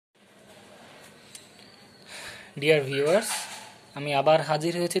Dear viewers, আমি আবার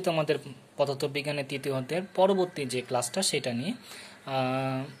হাজির হয়েছি তোমাদের পদার্থবিজ্ঞানের তৃতীয় অধ্যায়ের পরবর্তী যে ক্লাসটা সেটা নিয়ে।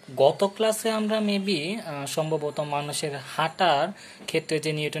 গত ক্লাসে আমরা মেবি সম্ভবত মানুষের হাঁটার ক্ষেত্রে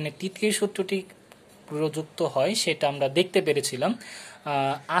যে নিউটনের তৃতীয় সূত্রটি প্রযুক্ত হয় সেটা আমরা দেখতে পেরেছিলাম।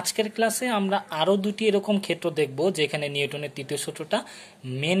 আজকের ক্লাসে আমরা আরও দুটি এরকম ক্ষেত্র দেখব যেখানে নিউটনের তৃতীয় সূত্রটা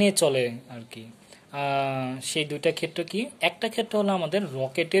মেনে চলে আর কি। সেই দুইটা ক্ষেত্র কি? একটা ক্ষেত্র হলো আমাদের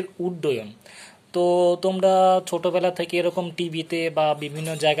রকেটের উড্ডয়ন। তো তোমরা ছোটবেলা থেকে এরকম টিভিতে বা বিভিন্ন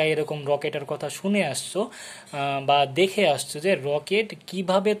জায়গায় এরকম রকেটের কথা শুনে আসছো বা দেখে আসছো যে রকেট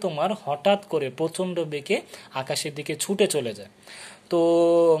কিভাবে তোমার হঠাৎ করে প্রচণ্ড বেগে আকাশের দিকে ছুটে চলে যায়। তো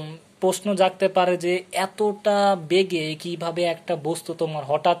প্রশ্ন জাগতে পারে যে এতটা বেগে কিভাবে একটা বস্তু তোমার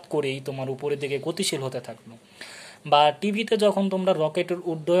হঠাৎ করেই তোমার উপরের দিকে গতিশীল হতে থাকলো। বা টিভিতে যখন তোমরা রকেটের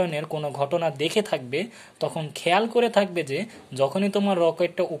উড্ডয়নের কোনো ঘটনা দেখে থাকবে তখন খেয়াল করে থাকবে যে যখনই তোমার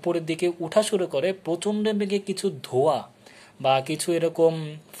রকেটটা উপরের দিকে উঠা শুরু করে প্রচণ্ড বেগে কিছু ধোঁয়া বা কিছু এরকম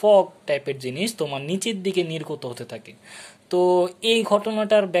ফগ টাইপের জিনিস তোমার নিচের দিকে নির্গত হতে থাকে। তো এই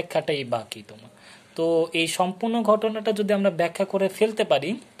ঘটনাটার ব্যাখ্যাটাই বাকি তোমার। তো এই সম্পূর্ণ ঘটনাটা যদি আমরা ব্যাখ্যা করে ফেলতে পারি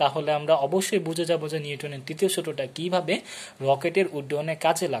তাহলে আমরা অবশ্যই বুঝে যাব যে নিউটনের তৃতীয় সূত্রটা কিভাবে রকেটের উড্ডয়নে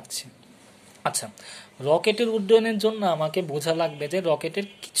কাজে লাগছে। আচ্ছা, রকেটের উড্ডয়নের জন্য আমাকে বোঝা লাগবে যে রকেটের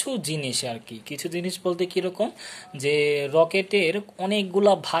কিছু জিনিস আর কি। কিছু জিনিস বলতে কীরকম, যে রকেটের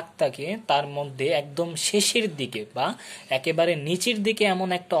অনেকগুলা ভাগ থাকে, তার মধ্যে একদম শেষের দিকে বা একেবারে নিচের দিকে এমন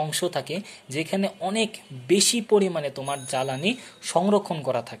একটা অংশ থাকে যেখানে অনেক বেশি পরিমাণে তোমার জ্বালানি সংরক্ষণ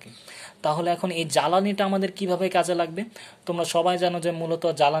করা থাকে। তাহলে এখন এই জ্বালানিটা আমাদের কিভাবে কাজে লাগবে? তোমরা সবাই জানো যে মূলত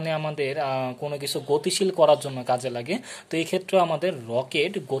জ্বালানি আমাদের কোনো কিছু গতিশীল করার জন্য কাজে লাগে। তো এই ক্ষেত্রে আমাদের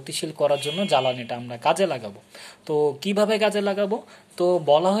রকেট গতিশীল করার জন্য জ্বালানিটা আমরা কাজে লাগাবো। তো কিভাবে কাজে লাগাবো? তো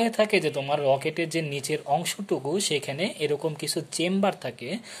বলা হয়ে থাকে যে তোমার রকেটের যে নিচের অংশটুকু সেখানে এরকম কিছু চেম্বার থাকে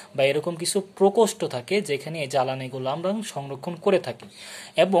বা এরকম কিছু প্রকোষ্ঠ থাকে যেখানে এই জ্বালানিগুলো আমরা সংরক্ষণ করে থাকি।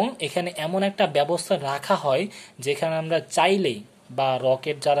 এবং এখানে এমন একটা ব্যবস্থা রাখা হয় যেখানে আমরা চাইলেই বা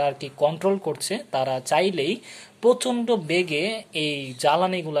রকেট যারা আর কি কন্ট্রোল করছে তারা চাইলেই প্রচণ্ড বেগে এই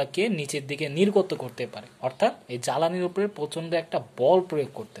জ্বালানিগুলোকে নিচের দিকে নির্গত করতে পারে, অর্থাৎ এই জ্বালানির উপরে প্রচণ্ড একটা বল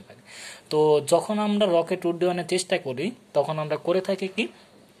প্রয়োগ করতে পারে। তো যখন আমরা রকেট উড্ডয়নের চেষ্টা করি তখন আমরা করে থাকি কি,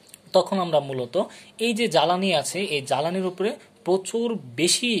 তখন আমরা মূলত এই যে জ্বালানি আছে এই জ্বালানির উপরে প্রচুর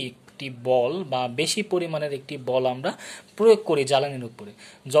বেশি একটি বল বা বেশি পরিমাণের একটি বল আমরা প্রয়োগ করি জ্বালানির উপরে।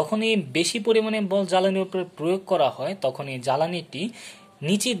 যখন এই বেশি পরিমাণে বল জ্বালানির উপরে প্রয়োগ করা হয় তখন এই জ্বালানিটি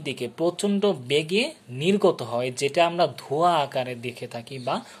নিচের দিকে প্রচণ্ড বেগে নির্গত হয়, যেটা আমরা ধোঁয়া আকারে দেখে থাকি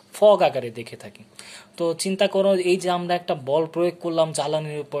বা ফগ আকারে দেখে থাকি। তো চিন্তা করো, এই যে আমরা একটা বল প্রয়োগ করলাম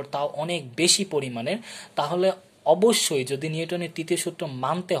জ্বালানির উপর, তাও অনেক বেশি পরিমাণের, তাহলে অবশ্যই যদি নিউটনের তৃতীয় সূত্র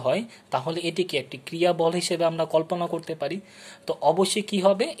মানতে হয় তাহলে এটিকে একটি ক্রিয়া বল হিসেবে আমরা কল্পনা করতে পারি। তো অবশ্যই কি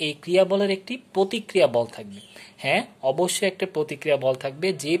হবে, এই ক্রিয়া বলের একটি প্রতিক্রিয়া বল থাকবে। হ্যাঁ, অবশ্যই একটা প্রতিক্রিয়া বল থাকবে।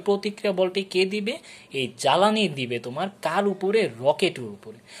 যে প্রতিক্রিয়া বলটি কে দিবে? এই জ্বালানি দিবে তোমার কার উপরে? রকেটের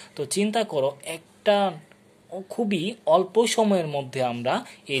উপরে। তো চিন্তা করো, একটা খুবই অল্প সময়ের মধ্যে আমরা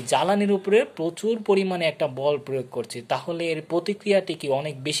এই জ্বালানির উপরে প্রচুর পরিমাণে একটা বল প্রয়োগ করছি, তাহলে এর প্রতিক্রিয়াটি কি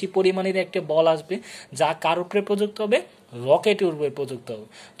অনেক বেশি পরিমাণের একটা বল আসবে যা কার উপরে প্রযুক্ত হবে? রকেটের উপরে প্রযুক্ত হবে।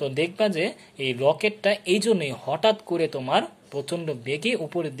 তো দেখবা যে এই রকেটটা এই জন্যই হঠাৎ করে তোমার প্রচণ্ড বেগে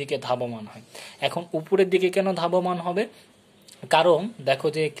উপরের দিকে ধাবমান হয়। এখন উপরের দিকে কেন ধাবমান হবে? কারণ দেখো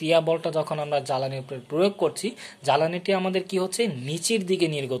যে ক্রিয়া বলটা যখন আমরা জ্বালানির উপর প্রয়োগ করছি জ্বালানিটি আমাদের কি হচ্ছে? নিচের দিকে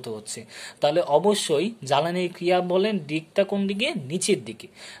নির্গত হচ্ছে। তাহলে অবশ্যই জ্বালানির ক্রিয়া বলের দিকটা কোন দিকে? নিচের দিকে।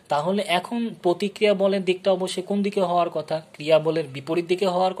 তাহলে এখন প্রতিক্রিয়া বলের দিকটা অবশ্যই কোন দিকে হওয়ার কথা? ক্রিয়া বলের বিপরীত দিকে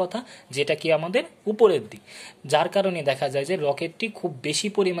হওয়ার কথা, যেটা কি আমাদের উপরের দিক। যার কারণে দেখা যায় যে রকেটটি খুব বেশি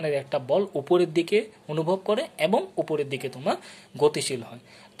পরিমাণের একটা বল উপরের দিকে অনুভব করে এবং উপরের দিকে তোমার গতিশীল হয়।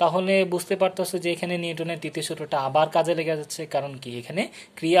 তাহলে বুঝতে পারতেছো যে এখানে নিউটনের তৃতীয় সূত্রটা আবার কাজে লেগে যাচ্ছে। কারণ কি, এখানে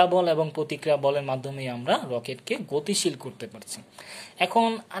ক্রিয়া বল এবং প্রতিক্রিয়া বলের মাধ্যমে আমরা রকেটকে গতিশীল করতে পারছি। এখন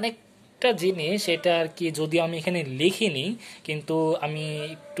আরেকটা জিনিস, এটা আর কি যদি আমি এখানে লিখিনি কিন্তু আমি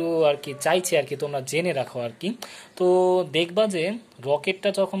একটু আর কি চাইছি আর কি তোমরা জেনে রাখো আর কি। তো দেখবা যে রকেটটা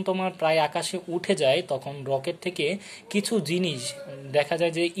যখন তোমার প্রায় আকাশে উঠে যায় তখন রকেট থেকে কিছু জিনিস দেখা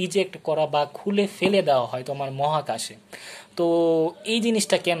যায় যে ইজেক্ট করা বা খুলে ফেলে দেওয়া হয় তোমার মহাকাশে। তো এই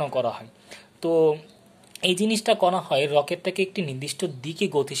জিনিসটা কেন করা হয়? তো এই জিনিসটা করা হয় রকেটটাকে একটি নির্দিষ্ট দিকে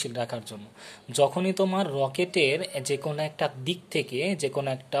গতিশীল রাখার জন্য। যখনই তোমার রকেটের যে কোনো একটা দিক থেকে যে কোনো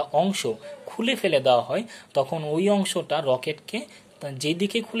একটা অংশ খুলে ফেলে দেওয়া হয় তখন ওই অংশটা রকেটকে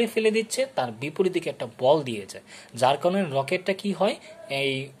যেদিকে খুলে ফেলে দিচ্ছে তার বিপরীত দিকে একটা বল দিয়ে যায়, যার কারণে রকেটটা কি হয়,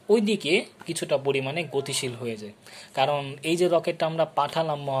 এই ওই দিকে কিছুটা পরিমাণে গতিশীল হয়ে যায়। কারণ এই যে রকেটটা আমরা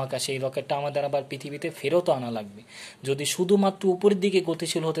পাঠালাম মহাকাশে, এই রকেটটা আমাদের আবার পৃথিবীতে ফেরত আনা লাগবে। যদি শুধুমাত্র উপরের দিকে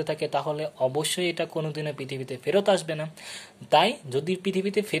গতিশীল হতে থাকে তাহলে অবশ্যই এটা কোনোদিনও পৃথিবীতে ফেরত আসবে না। তাই যদি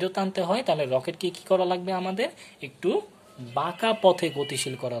পৃথিবীতে ফেরত আনতে হয় তাহলে রকেটকে কী করা লাগবে, আমাদের একটু বাঁকা পথে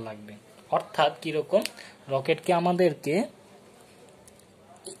গতিশীল করা লাগবে। অর্থাৎ কীরকম, রকেটকে আমাদেরকে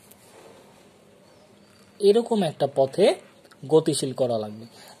এরকম একটা পথে গতিশীল করা লাগবে।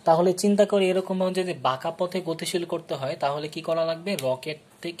 তাহলে চিন্তা করি এরকমভাবে যদি বাঁকা পথে গতিশীল করতে হয় তাহলে কি করা লাগবে, রকেট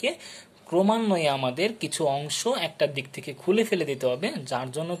থেকে ক্রমান্বয়ে আমাদের কিছু অংশ একটা দিক থেকে খুলে ফেলে দিতে হবে, যার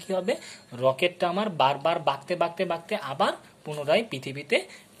জন্য কি হবে, রকেটটা আমার বারবার বাঁকতে বাঁকতে বাঁকতে আবার পুনরায় পৃথিবীতে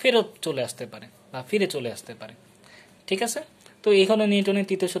ফেরত চলে আসতে পারে বা ফিরে চলে আসতে পারে। ঠিক আছে, তো এখানে নিউটনের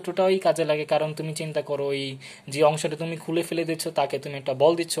তৃতীয় সূত্রটাই কাজে লাগে। কারণ তুমি চিন্তা করো, ওই যে অংশটা তুমি খুলে ফেলে দিচ্ছ তাকে তুমি একটা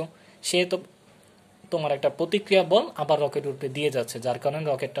বল দিচ্ছ, সে তো তোমার একটা প্রতিক্রিয়া বল আবার রকেটের উপরে দিয়ে যাচ্ছে, যার কারণে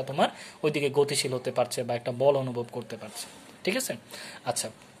রকেটটা তোমার ওইদিকে গতিশীল হতে পারছে বা একটা বল অনুভব করতে পারছে। ঠিক আছে, আচ্ছা,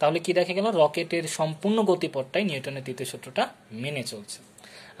 তাহলে কি দেখা গেল, রকেটের সম্পূর্ণ গতিপথটাই নিউটনের তৃতীয় সূত্রটা মেনে চলছে।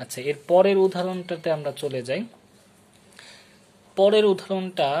 আচ্ছা, এর পরের উদাহরণটাতে আমরা চলে যাই। পরের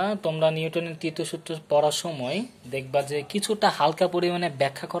উদাহরণটা তোমরা নিউটনের তৃতীয় সূত্র পড়ার সময় দেখবা যে কিছুটা হালকা পরিমাণে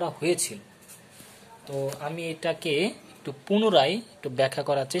ব্যাখ্যা করা হয়েছিল। তো আমি এটাকে একটু পুনরায় একটু ব্যাখ্যা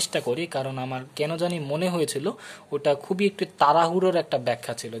করার চেষ্টা করি, কারণ আমার কেন জানি মনে হয়েছিল ওটা খুবই একটু তাড়াহুড়োর একটা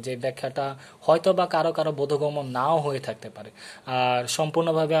ব্যাখ্যা ছিল, যে ব্যাখ্যাটা হয়তো বা কারো কারো বোধগম্য নাও হয়ে থাকতে পারে, আর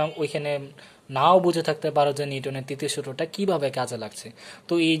সম্পূর্ণভাবে ওইখানে নাও বুঝে থাকতে পারো যে নিউটনের তৃতীয় সূত্রটা কিভাবে কাজে লাগছে।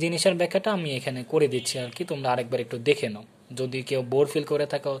 তো এই জিনিসের ব্যাখ্যাটা আমি এখানে করে দিচ্ছি আর কি, তোমরা আরেকবার একটু দেখে নাও। যদি কেউ বোর ফিল করে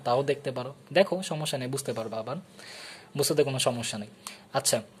থাকো তাও দেখতে পারো, দেখো সমস্যা নেই, বুঝতে পারবো, আবার বুঝতে কোনো সমস্যা নেই।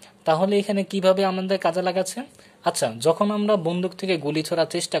 আচ্ছা, তাহলে এখানে কিভাবে আমাদের কাজে লাগাচ্ছে। আচ্ছা, যখন আমরা বন্দুক থেকে গুলি ছোড়ার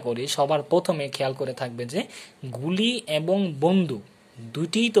চেষ্টা করি সবার প্রথমে খেয়াল করে থাকবে যে গুলি এবং বন্দুক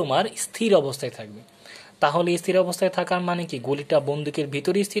দুটিই তোমার স্থির অবস্থায় থাকবে। তাহলে স্থির অবস্থায় থাকার মানে কি, গুলিটা বন্দুকের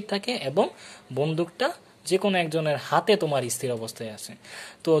ভিতরে স্থির থাকে এবং বন্দুকটা যে কোনো একজনের হাতে তোমার স্থির অবস্থায় আছে।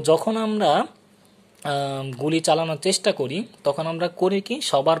 তো যখন আমরা গুলি চালানোর চেষ্টা করি তখন আমরা করি কি,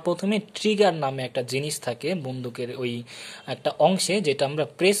 সবার প্রথমে ট্রিগার নামে একটা জিনিস থাকে বন্দুকের ওই একটা অংশে, যেটা আমরা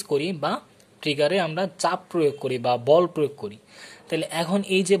প্রেস করি বা ট্রিগারে আমরা চাপ প্রয়োগ করি বা বল প্রয়োগ করি। তাহলে এখন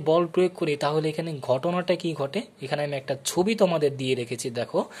এই যে বল প্রয়োগ করি তাহলে এখানে ঘটনাটা কি ঘটে, এখানে আমি একটা ছবি তোমাদের দিয়ে রেখেছি,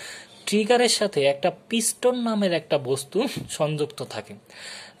 দেখো ট্রিগারের সাথে একটা পিস্টন নামের একটা বস্তু সংযুক্ত থাকে,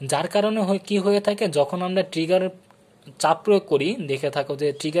 যার কারণে কি হয়ে থাকে, যখন আমরা ট্রিগারের চাপ প্রয়োগ করি, দেখে থাকো যে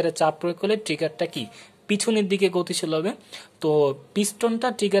ট্রিগারে চাপ প্রয়োগ করলে ট্রিগারটা কি পিছনের দিকে গতিশীল হবে। তো পিস্টনটা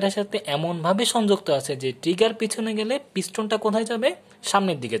ট্রিগারের সাথে এমনভাবে সংযুক্ত আছে যে ট্রিগার পিছনে গেলে পিস্টনটা কোথায় যাবে,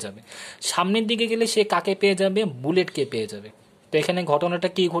 সামনের দিকে যাবে। সামনের দিকে গেলে সে কাকে পেয়ে যাবে, বুলেটকে পেয়ে যাবে। তো এখানে ঘটনাটা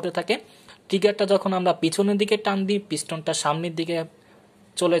কি ঘটে থাকে, ট্রিগারটা যখন আমরা পিছনের দিকে টান দিই পিস্টনটা সামনের দিকে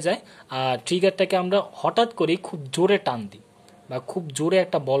চলে যায়, আর ট্রিগারটাকে আমরা হঠাৎ করে খুব জোরে টান দিই বা খুব জোরে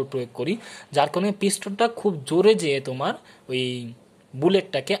একটা বল প্রয়োগ করি, যার কারণে পিস্টনটা খুব জোরে যেয়ে তোমার ওই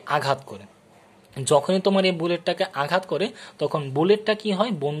বুলেটটাকে আঘাত করে। যখনই তোমার এই বুলেটটাকে আঘাত করে তখন বুলেটটা কি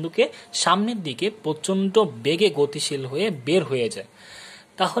হয়, বন্দুকে সামনের দিকে প্রচণ্ড বেগে গতিশীল হয়ে বের হয়ে যায়।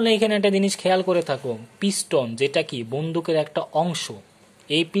 তাহলে এখানে একটা জিনিস খেয়াল করে থাকো, পিস্টন যেটা কি বন্দুকের একটা অংশ,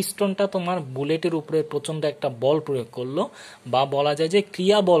 এই পিস্টনটা তোমার বুলেটের উপরে প্রচণ্ড একটা বল প্রয়োগ করলো বা বলা যায় যে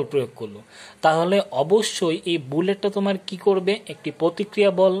ক্রিয়া বল প্রয়োগ করলো। তাহলে অবশ্যই এই বুলেটটা তোমার কি করবে, একটি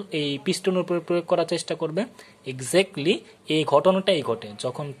প্রতিক্রিয়া বল এই পিস্টনের উপরে প্রয়োগ করার চেষ্টা করবে। এক্স্যাক্টলি এই ঘটনাটাই ঘটে,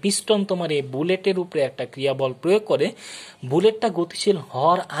 যখন পিস্টন তোমার এই বুলেটের উপরে একটা ক্রিয়া বল প্রয়োগ করে, বুলেটটা গতিশীল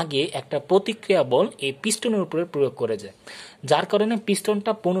হওয়ার আগে একটা প্রতিক্রিয়া বল এই পিস্টনের উপরে প্রয়োগ করে যায়, যার কারণে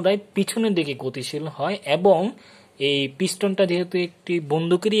পিস্টনটা পুনরায় পিছনের দিকে গতিশীল হয়। এবং এই পিস্টনটা যেহেতু একটি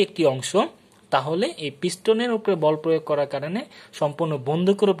বন্দুকেরই একটি অংশ, তাহলে এই পিস্টনের উপরে বল প্রয়োগ করার কারণে সম্পূর্ণ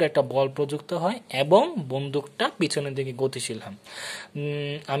বন্দুকের উপরে একটা বল প্রযুক্ত হয় এবং বন্দুকটা পিছনের দিকে গতিশীল হয়।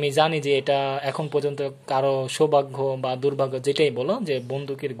 আমি জানি যে এটা এখন পর্যন্ত কারো সৌভাগ্য বা দুর্ভাগ্য যেটাই বলো, যে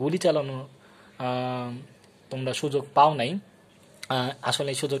বন্দুকের গুলি চালানো তোমরা সুযোগ পাও নাই। আসলে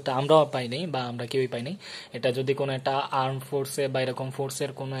এই সুযোগটা আমরাও পাই নাই বা আমরা কেউই পাই নাই। এটা যদি কোনো একটা আর্ম ফোর্সে বা এরকম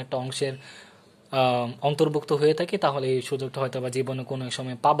ফোর্সের কোনো একটা অংশের অন্তর্ভুক্ত হয়ে থাকে তাহলে এই সুযোগটা হয়তো বা জীবনে কোনো এক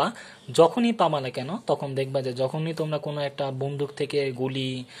সময় পাবা। যখনই পাবা না কেন তখন দেখবা যে যখনই তোমরা কোনো একটা বন্দুক থেকে গুলি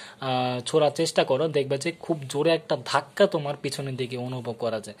ছোড়ার চেষ্টা করো, দেখবা যে খুব জোরে একটা ধাক্কা তোমার পিছনের দিকে অনুভব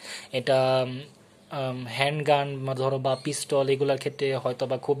করা যায়। এটা হ্যান্ডগান ধরো বা পিস্তল এগুলোর ক্ষেত্রে হয়তো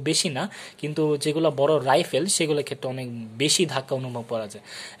বা খুব বেশি না, কিন্তু যেগুলো বড় রাইফেল সেগুলোর ক্ষেত্রে অনেক বেশি ধাক্কা অনুভব করা যায়।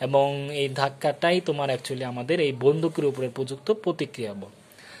 এবং এই ধাক্কাটাই তোমার অ্যাকচুয়ালি আমাদের এই বন্দুকের উপরে প্রযুক্ত প্রতিক্রিয়া বল।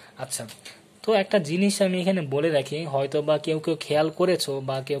 আচ্ছা, তো একটা জিনিস আমি এখানে বলে রাখি, হয়তো বা কেউ কেউ খেয়াল করেছো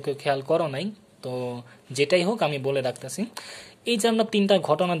বা কেউ কেউ খেয়াল করো নাই, তো যেটাই হোক আমি বলে রাখতেছি। এই যে আমরা তিনটা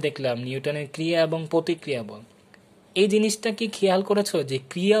ঘটনা দেখলাম, নিউটনের ক্রিয়া এবং প্রতিক্রিয়া বল, এই জিনিসটা কি খেয়াল করেছো যে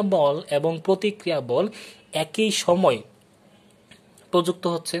ক্রিয়া বল এবং প্রতিক্রিয়া বল একই সময় প্রযুক্ত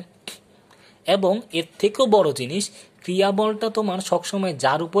হচ্ছে? এবং এর থেকেও বড় জিনিস, ক্রিয়া বলটা তোমার সবসময়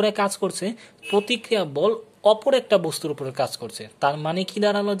যার উপরে কাজ করছে, প্রতিক্রিয়া বল অপর একটা বস্তুর উপরে কাজ করছে। তার মানে কি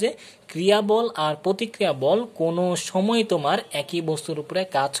দাঁড়ালো যে ক্রিয়া বল আর প্রতিক্রিয়া বল কোনো সময় তোমার একই বস্তুর উপরে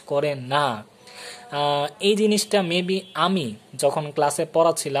কাজ করে না। এই জিনিসটা মেবি আমি যখন ক্লাসে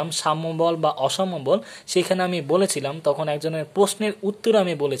পড়াচ্ছিলাম সাম্যবল বা অসাম্যবল, সেখানে আমি বলেছিলাম, তখন একজনের প্রশ্নের উত্তর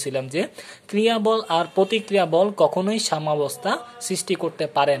আমি বলেছিলাম যে ক্রিয়া বল আর প্রতিক্রিয়া বল কখনোই সাম্যাবস্থা সৃষ্টি করতে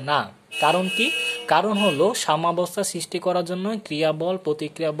পারে না। কারণ কি? কারণ হলো সাম্যাবস্থা সৃষ্টি করার জন্য ক্রিয়া বল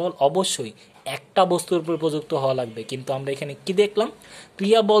প্রতিক্রিয়া বল অবশ্যই একটা বস্তুর উপর প্রযুক্ত হওয়া লাগবে। কিন্তু আমরা এখানে কি দেখলাম,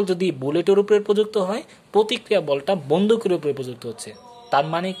 ক্রিয়া বল যদি বুলেটের উপরে প্রযুক্ত হয়, প্রতিক্রিয়া বলটা বন্দুকের উপরে প্রযুক্ত হচ্ছে। তার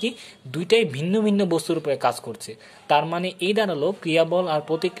মানে কি, দুইটাই ভিন্ন ভিন্ন বস্তুর উপরে কাজ করছে। তার মানে এই দাঁড়ালো ক্রিয়া বল আর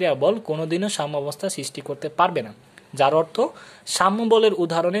প্রতিক্রিয়া বল কোনোদিনও সাম্যাবস্থা সৃষ্টি করতে পারবে না। যার অর্থ সাম্য বলের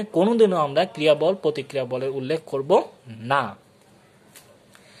উদাহরণে কোনোদিনও আমরা ক্রিয়া বল প্রতিক্রিয়া বলের উল্লেখ করব না।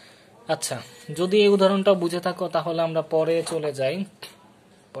 আচ্ছা, যদি এই উদাহরণটা বুঝে থাকো তাহলে আমরা পরে চলে যাই।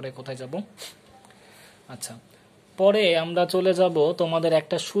 পরে কোথায় যাব? আচ্ছা, পরে আমরা চলে যাব, তোমাদের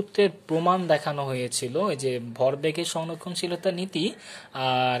একটা সূত্রের প্রমাণ দেখানো হয়েছিল, এই যে ভরবেগের সংরক্ষণশীলতার নীতি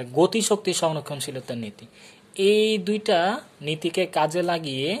আর গতিশক্তি সংরক্ষণশীলতার নীতি। এই দুইটা নীতিকে কাজে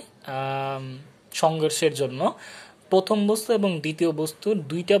লাগিয়ে সংঘর্ষের জন্য প্রথম বস্তু এবং দ্বিতীয় বস্তুর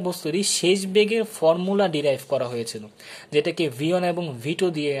দুইটা বস্তুরই শেষ বেগের ফর্মুলা ডিরাইভ করা হয়েছিল, যেটাকে V1 এবং V2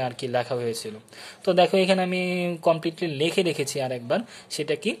 দিয়ে আর কি লেখা হয়েছিল। তো দেখো এখানে আমি কমপ্লিটলি লিখে রেখেছি আরেকবার।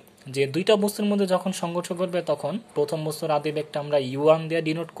 সেটা কি, যে দুইটা বস্তুর মধ্যে যখন সংঘর্ষ ঘটবে তখন প্রথম বস্তুর আদি বেগটা আমরা U1 দিয়ে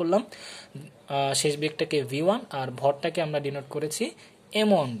ডিনোট করলাম, শেষ বেগটাকে V1, আর ভরটাকে আমরা ডিনোট করেছি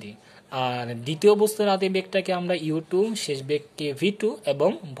M1 দিয়ে। আর দ্বিতীয় বস্তুর আদি বেগটাকে আমরা U2, শেষ বেগকে V2 এবং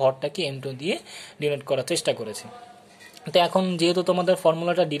ভরটাকে M2 দিয়ে ডিনোট করার চেষ্টা করেছি। তো এখন যেহেতু তোমাদের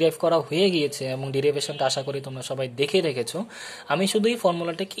ফর্মুলাটা ডিরাইভ করা হয়ে গিয়েছে এবং ডেরিভেশনটা আশা করি তোমরা সবাই দেখে রেখেছো, আমি শুধু এই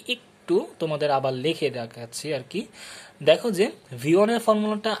ফর্মুলাটাকে একটু তোমাদের আবার লিখে দেখাচ্ছি আর কি। দেখো যে V1 এর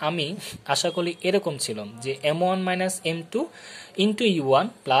ফর্মুলাটা আমি আশা করি এরকম ছিল যে M1 minus M2 into U1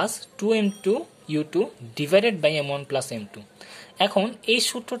 plus 2M2 U2 divided by M1 plus M2। এখন এই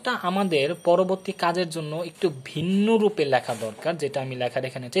সূত্রটা আমাদের পরবর্তী কাজের জন্য একটু ভিন্ন রূপে লেখা দরকার, যেটা আমি লেখার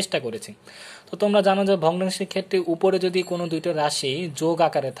এখানে চেষ্টা করেছি। তো তোমরা জানো যে ভগ্নাংশের ক্ষেত্রে উপরে যদি কোনো দুইটা রাশি যোগ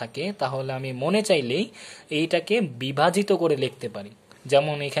আকারে থাকে, তাহলে আমি মনে চাইলেই এইটাকে বিভাজিত করে লিখতে পারি।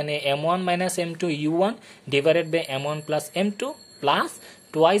 যেমন এখানে M1 minus M2 U1 divided by M1 plus M2 plus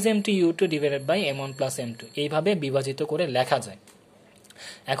twice M2 U2 divided by M1 plus M2, এইভাবে বিভাজিত করে লেখা যায়।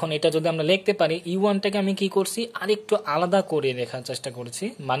 এখন এটা যদি আমরা লিখতে পারি, U1টাকে আমি কি করছি, আরেকটু আলাদা করে লেখার চেষ্টা করেছি।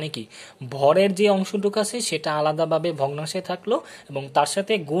 মানে কি, ভরের যে অংশটুকু আছে সেটা আলাদাভাবে ভগ্নাংশে থাকলো এবং তার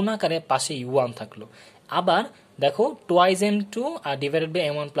সাথে গুণ আকারে পাশে U1 থাকলো। আবার দেখো twice M2 R divided by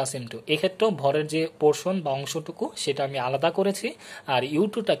M1 plus M2, এক্ষেত্রেও ভরের যে পোর্শন বা অংশটুকু সেটা আমি আলাদা করেছি আর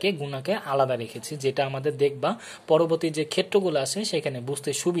U2টাকে গুণাকে আলাদা রেখেছি, যেটা আমাদের দেখবা পরবর্তী যে ক্ষেত্রগুলো আছে সেখানে বুঝতে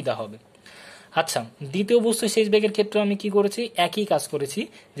সুবিধা হবে। আচ্ছা, দ্বিতীয় বস্তু শেষ বেগের ক্ষেত্রে আমি কি করেছি, একই কাজ করেছি।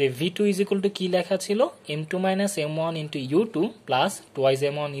 যে V2 ইজ ইকুয়াল টু কি লেখা ছিল, M2 minus M1 into U2 plus twice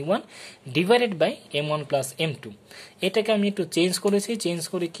M1 U1 divided by M1 plus M2। এটাকে আমি একটু চেঞ্জ করেছি, চেঞ্জ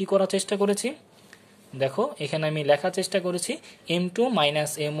করে কি করার চেষ্টা করেছি, দেখো এখানে আমি লেখার চেষ্টা করেছি M2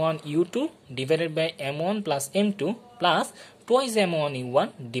 minus M1 U2 divided by M1 plus M2 plus twice M1 U1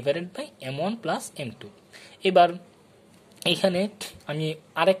 divided by M1 plus M2। এবার এখানে আমি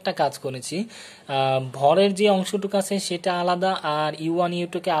আরেকটা কাজ করেছি, ভরের যে অংশটুকু আছে সেটা আলাদা আর U1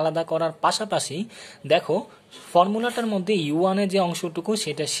 U2কে আলাদা করার পাশাপাশি দেখো ফর্মুলাটার মধ্যে U1 এর যে অংশটুকু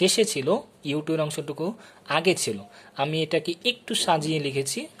সেটা শেষে ছিল, U2 এর অংশটুকু আগে ছিল। আমি এটাকে একটু সাজিয়ে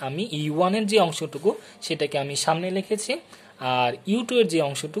লিখেছি, আমি U1 এর যে অংশটুকু সেটাকে আমি সামনে লিখেছি আর U2 এর যে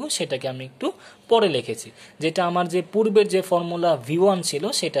অংশটুকু সেটাকে আমি একটু পরে লিখেছি, যেটা আমার যে পূর্বের যে ফর্মুলা V1 ছিল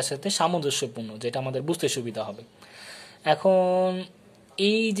সেটার সাথে সামঞ্জস্যপূর্ণ, যেটা আমাদের বুঝতে সুবিধা হবে। এখন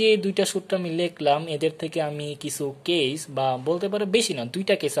এই যে দুইটা সূত্র আমি লিখলাম, এদের থেকে আমি কিছু কেস বা বলতে পারো বেশি না,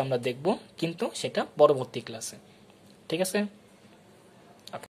 দুইটা কেস আমরা দেখব, কিন্তু সেটা পরবর্তী ক্লাসে। ঠিক আছে।